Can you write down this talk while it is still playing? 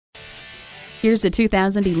Here's a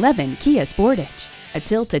 2011 Kia Sportage. A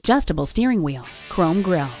tilt-adjustable steering wheel, chrome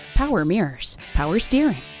grille, power mirrors, power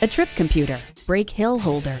steering, a trip computer, brake hill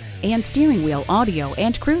holder, and steering wheel audio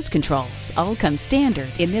and cruise controls all come standard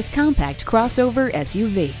in this compact crossover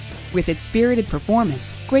SUV. With its spirited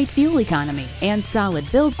performance, great fuel economy, and solid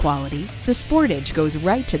build quality, the Sportage goes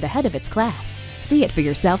right to the head of its class. See it for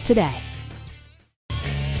yourself today.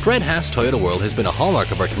 Fred Haas Toyota World has been a hallmark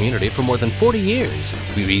of our community for more than 40 years.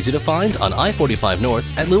 We're easy to find on I-45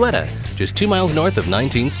 North at Louetta, just 2 miles north of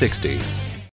 1960.